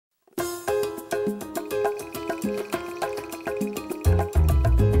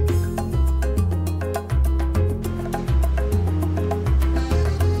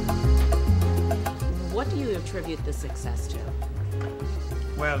attribute the success to?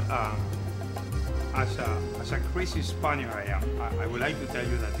 Well, as a crazy Spaniard I would like to tell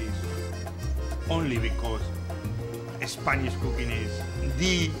you that it's only because Spanish cooking is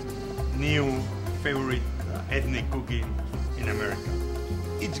the new favorite ethnic cooking in America.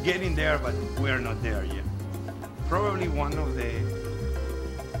 It's getting there, but we're not there yet. Probably one of the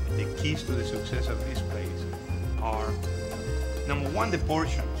keys to the success of this place are, number one, the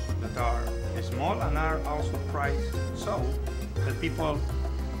portions that are small and are also priced so that people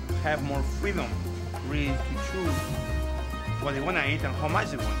have more freedom really to choose what they want to eat and how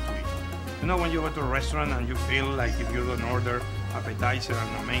much they want to eat. You know, when you go to a restaurant and you feel like if you don't order appetizer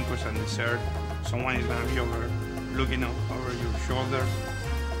and a main course and dessert, someone is going to be looking over your shoulder.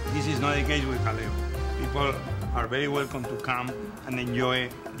 This is not the case with Jaleo. People are very welcome to come and enjoy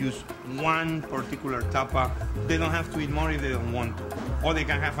just one particular tapa. They don't have to eat more if they don't want to. Or they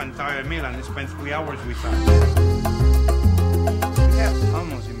can have an entire meal and spend 3 hours with us. We have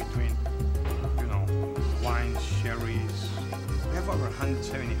almost in between, you know, wines, sherries. We have over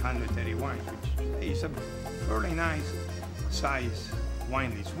 170, 130 wines, which is a fairly nice size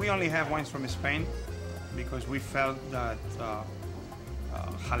wine list. We only have wines from Spain because we felt that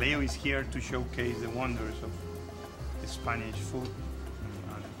Jaleo is here to showcase the wonders of Spanish food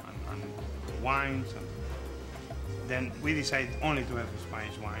and wines. And then we decided only to have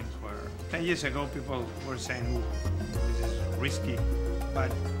Spanish wines, where 10 years ago people were saying, "Ooh, this is risky,"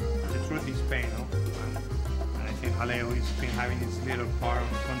 but the truth is Spain, no? And I think Jaleo has been having its little part of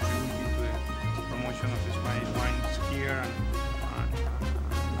contributing to the promotion of the Spanish wines here and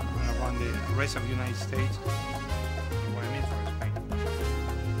around the rest of the United States.